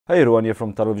Hey, Ruan here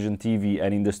from TunnelvizionTV,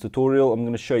 and in this tutorial I'm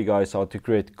going to show you guys how to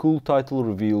create cool title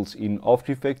reveals in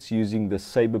After Effects using the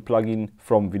Saber plugin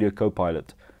from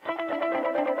CoPilot.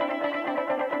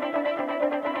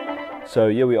 So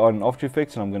here we are in After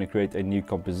Effects and I'm going to create a new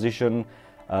composition,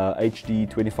 HD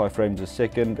 25 frames a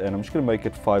second, and I'm just going to make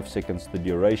it 5 seconds the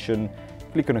duration.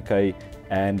 Click on OK,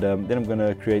 and then I'm going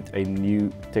to create a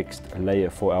new text layer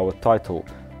for our title.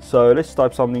 So let's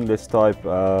type something. Let's type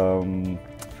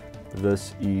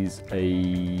this is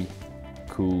a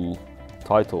cool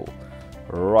title.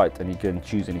 Right, and you can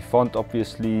choose any font.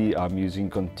 Obviously I'm using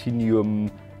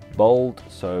Continuum Bold,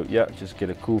 so yeah, just get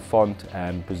a cool font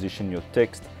and position your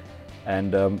text.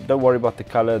 And don't worry about the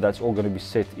color, that's all going to be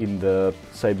set in the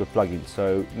Saber plugin.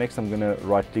 So next I'm going to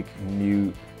right click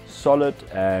New Solid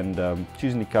and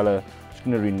choose any color. I'm just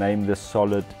going to rename this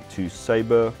solid to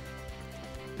Saber.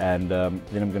 And then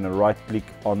I'm going to right click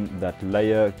on that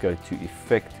layer, go to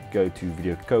Effect, go to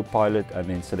CoPilot, and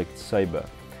then select Saber.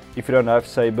 If you don't have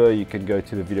Saber, you can go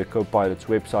to the CoPilot's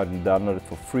website and download it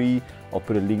for free. I'll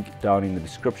put a link down in the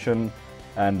description.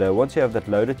 And once you have that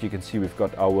loaded, you can see we've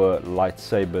got our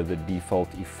lightsaber, the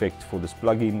default effect for this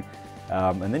plugin.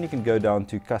 And then you can go down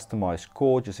to Customize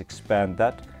Core, just expand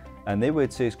that. And there where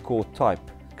it says Core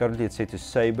Type, currently it's set to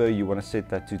Saber, you want to set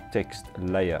that to Text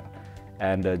Layer.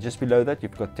 And just below that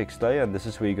you've got text layer, and this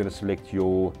is where you're going to select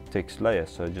your text layer.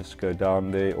 So just go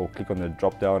down there or click on the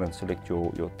drop down and select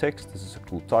your text. This is a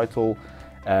cool title,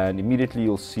 and immediately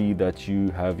you'll see that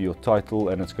you have your title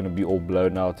and it's going to be all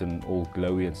blown out and all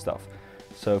glowy and stuff.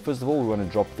 So first of all we want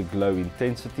to drop the glow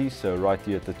intensity, so right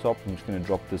here at the top I'm just going to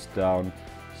drop this down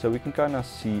so we can kind of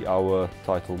see our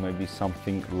title, maybe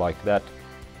something like that.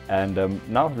 And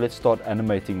now let's start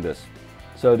animating this.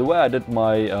 So the way I did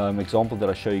my example that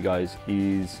I show you guys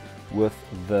is with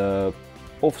the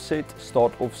offset,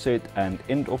 start offset and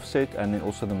end offset, and then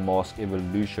also the mask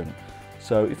evolution.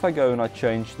 So if I go and I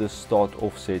change the start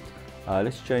offset,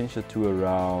 let's change it to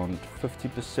around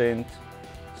 50%,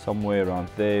 somewhere around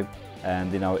there.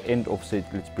 And then our end offset,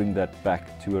 let's bring that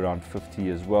back to around 50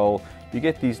 as well. You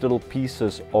get these little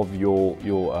pieces of your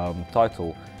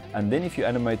title. And then if you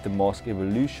animate the mask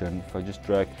evolution, if I just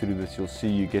drag through this, you'll see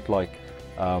you get like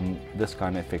this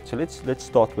kind of effect. So let's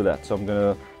start with that. So I'm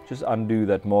going to just undo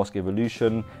that mask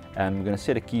evolution, and I'm going to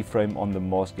set a keyframe on the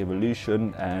mask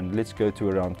evolution, and let's go to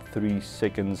around 3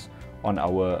 seconds on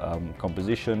our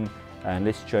composition, and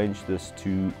let's change this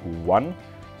to 1.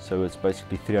 So it's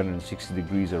basically 360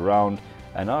 degrees around.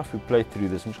 And now if we play through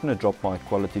this, I'm just going to drop my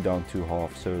quality down to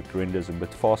half so it renders a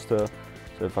bit faster.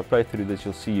 So if I play through this,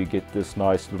 you'll see you get this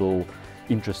nice little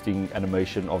interesting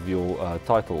animation of your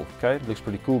title. Okay, it looks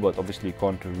pretty cool, but obviously you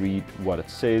can't read what it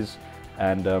says.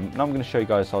 And now I'm going to show you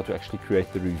guys how to actually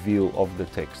create the reveal of the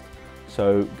text.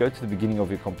 So go to the beginning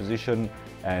of your composition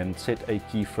and set a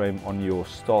keyframe on your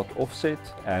start offset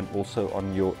and also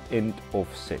on your end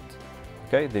offset.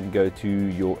 Okay, then go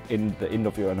to the end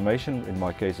of your animation. In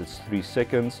my case it's 3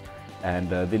 seconds, and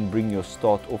then bring your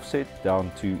start offset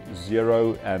down to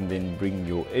 0, and then bring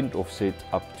your end offset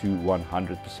up to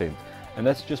 100%. And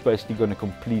that's just basically going to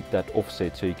complete that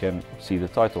offset so you can see the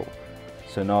title.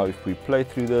 So now if we play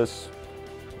through this,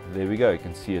 there we go, you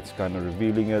can see it's kind of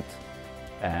revealing it,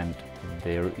 and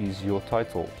there is your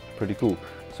title. Pretty cool.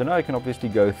 So now I can obviously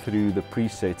go through the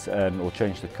presets or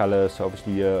change the color. So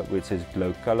obviously here where it says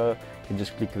glow color, you can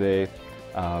just click there,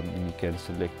 and you can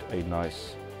select a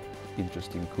nice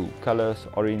interesting cool color, so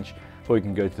orange. Or you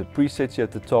can go to the presets here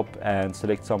at the top and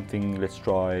select something. Let's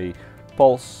try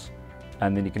pulse.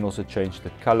 And then you can also change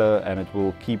the color, and it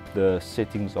will keep the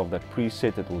settings of that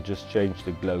preset. It will just change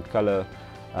the glow color.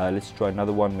 Let's try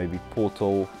another one, maybe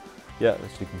portal. Yeah,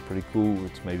 that's looking pretty cool.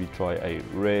 Let's maybe try a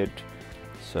red.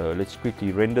 So let's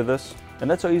quickly render this. And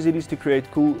that's how easy it is to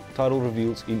create cool title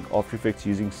reveals in After Effects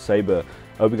using Saber.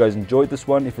 I hope you guys enjoyed this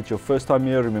one. If it's your first time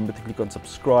here, remember to click on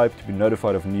subscribe to be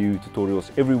notified of new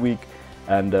tutorials every week.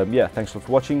 And yeah, thanks for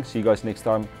watching. See you guys next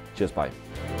time. Cheers, bye.